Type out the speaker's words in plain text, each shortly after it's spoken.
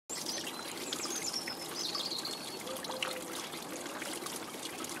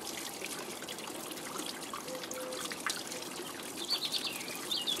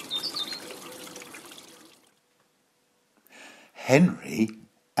Henry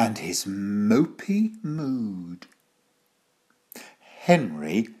and his mopey mood.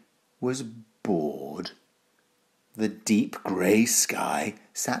 Henry was bored. The deep grey sky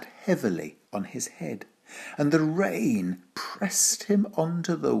sat heavily on his head, and the rain pressed him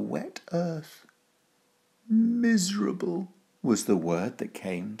onto the wet earth. Miserable was the word that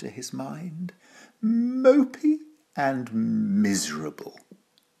came to his mind. Mopey and miserable.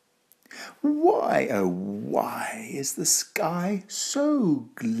 Why, oh why, is the sky so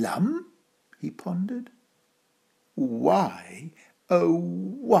glum? He pondered. Why, oh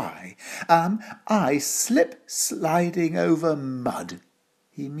why, am I slip-sliding over mud?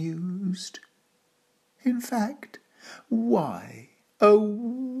 He mused. In fact, why, oh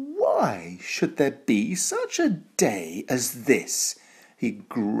why should there be such a day as this? He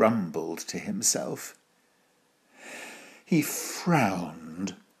grumbled to himself. He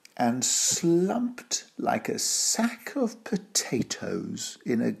frowned and slumped like a sack of potatoes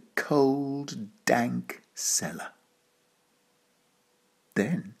in a cold, dank cellar.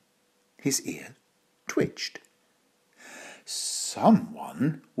 Then his ear twitched.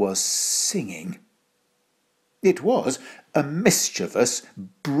 Someone was singing. It was a mischievous,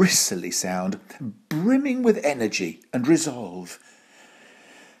 bristly sound, brimming with energy and resolve.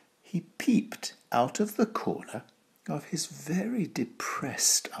 He peeped out of the corner of his very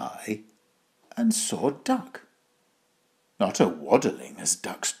depressed eye and saw Duck. Not a waddling as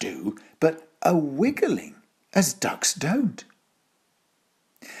ducks do, but a wiggling as ducks don't.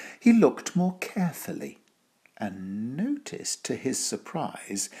 He looked more carefully and noticed to his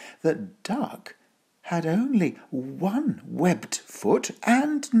surprise that Duck had only one webbed foot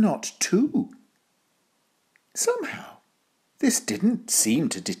and not two. Somehow this didn't seem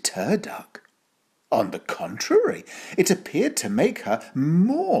to deter Duck. On the contrary, it appeared to make her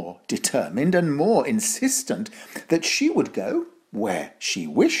more determined and more insistent that she would go where she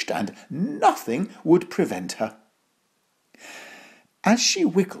wished, and nothing would prevent her. As she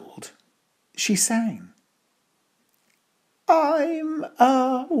wiggled, she sang. I'm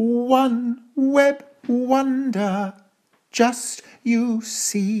a one-web wonder, just you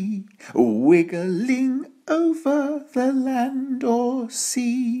see, wiggling over the land or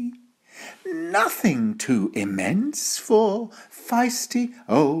sea. Nothing too immense for feisty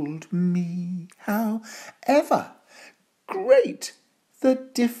old me, however great the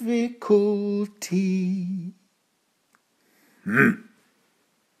difficulty.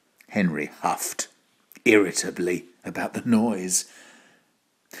 Henry huffed irritably about the noise.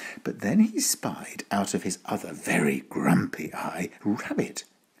 But then he spied out of his other very grumpy eye Rabbit,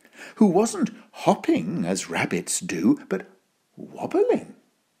 who wasn't hopping as rabbits do, but wobbling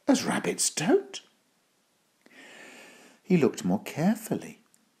as rabbits don't. He looked more carefully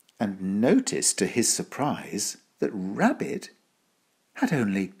and noticed to his surprise that Rabbit had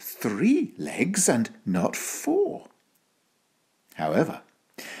only 3 legs and not 4. However,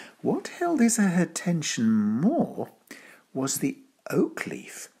 what held his attention more was the oak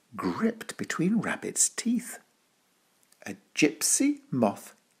leaf gripped between Rabbit's teeth. A gypsy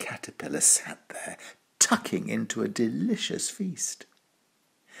moth caterpillar sat there, tucking into a delicious feast.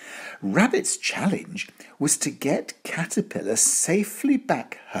 Rabbit's challenge was to get Caterpillar safely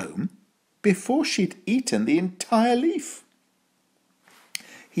back home before she'd eaten the entire leaf.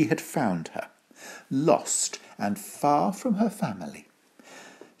 He had found her, lost and far from her family.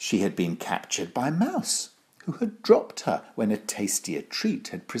 She had been captured by Mouse, who had dropped her when a tastier treat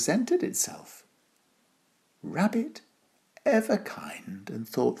had presented itself. Rabbit, ever kind and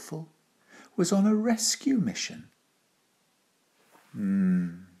thoughtful, was on a rescue mission.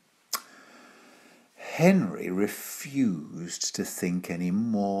 Henry refused to think any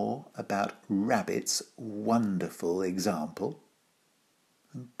more about Rabbit's wonderful example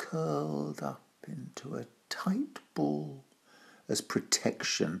and curled up into a tight ball as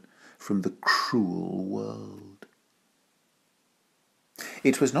protection from the cruel world.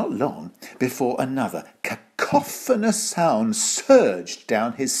 It was not long before another cacophonous sound surged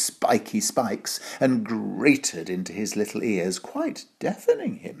down his spiky spikes and grated into his little ears, quite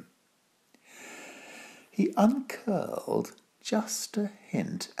deafening him. He uncurled just a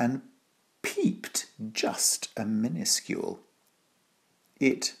hint and peeped just a minuscule.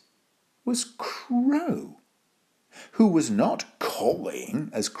 It was Crow, who was not cawing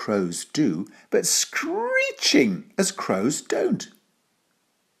as crows do, but screeching as crows don't.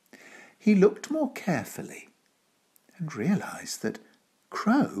 He looked more carefully and realized that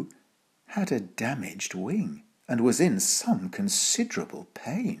Crow had a damaged wing and was in some considerable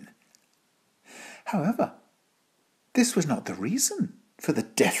pain. However, this was not the reason for the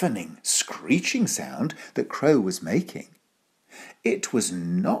deafening screeching sound that Crow was making. It was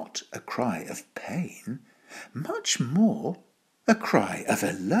not a cry of pain, much more a cry of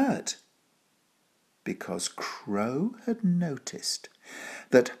alert, because Crow had noticed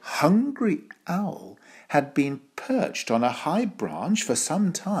that Hungry Owl had been perched on a high branch for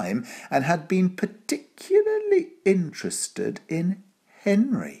some time and had been particularly interested in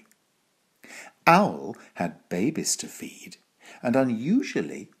Henry. Owl had babies to feed, and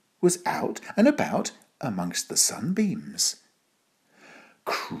unusually was out and about amongst the sunbeams.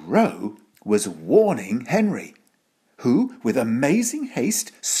 Crow was warning Henry, who, with amazing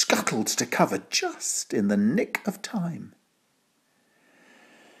haste, scuttled to cover just in the nick of time.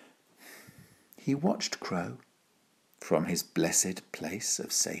 He watched Crow from his blessed place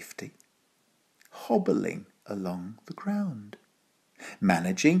of safety, hobbling along the ground,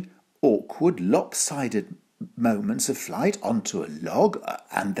 managing awkward, lopsided moments of flight onto a log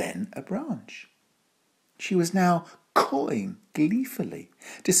and then a branch. She was now cawing gleefully,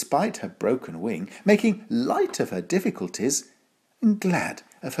 despite her broken wing, making light of her difficulties and glad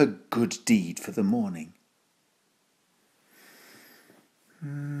of her good deed for the morning.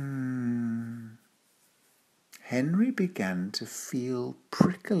 Henry began to feel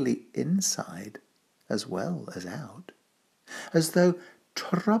prickly inside as well as out, as though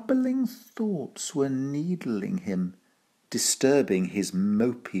troubling thoughts were needling him, disturbing his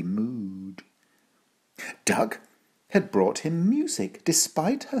mopey mood. Duck had brought him music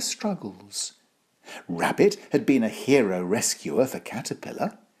despite her struggles. Rabbit had been a hero rescuer for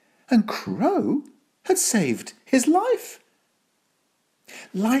Caterpillar, and Crow had saved his life.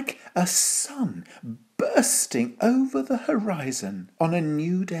 Like a sun bursting over the horizon on a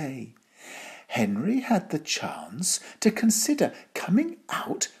new day, Henry had the chance to consider coming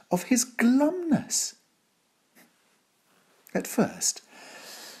out of his glumness. At first,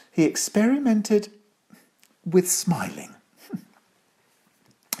 he experimented with smiling.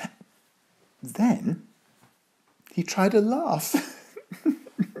 Then he tried a laugh.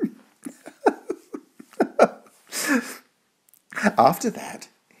 After that,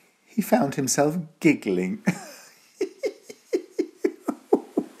 he found himself giggling.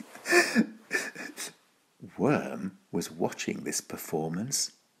 Worm was watching this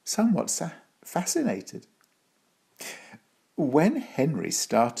performance, somewhat fascinated. When Henry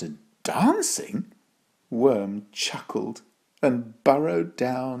started dancing, Worm chuckled and burrowed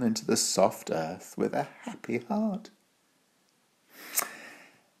down into the soft earth with a happy heart.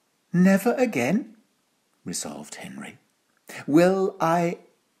 "Never again," resolved Henry, "will I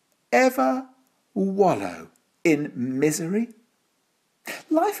ever wallow in misery.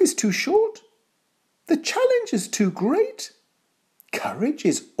 Life is too short. The challenge is too great. Courage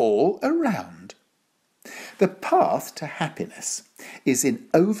is all around. The path to happiness is in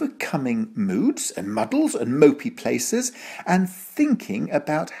overcoming moods and muddles and mopey places and thinking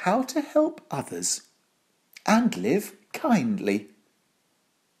about how to help others and live kindly."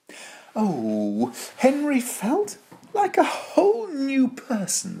 Oh, Henry felt like a whole new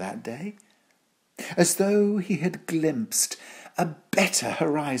person that day, as though he had glimpsed a better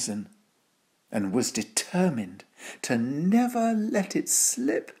horizon and was determined to never let it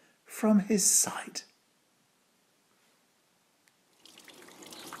slip from his sight.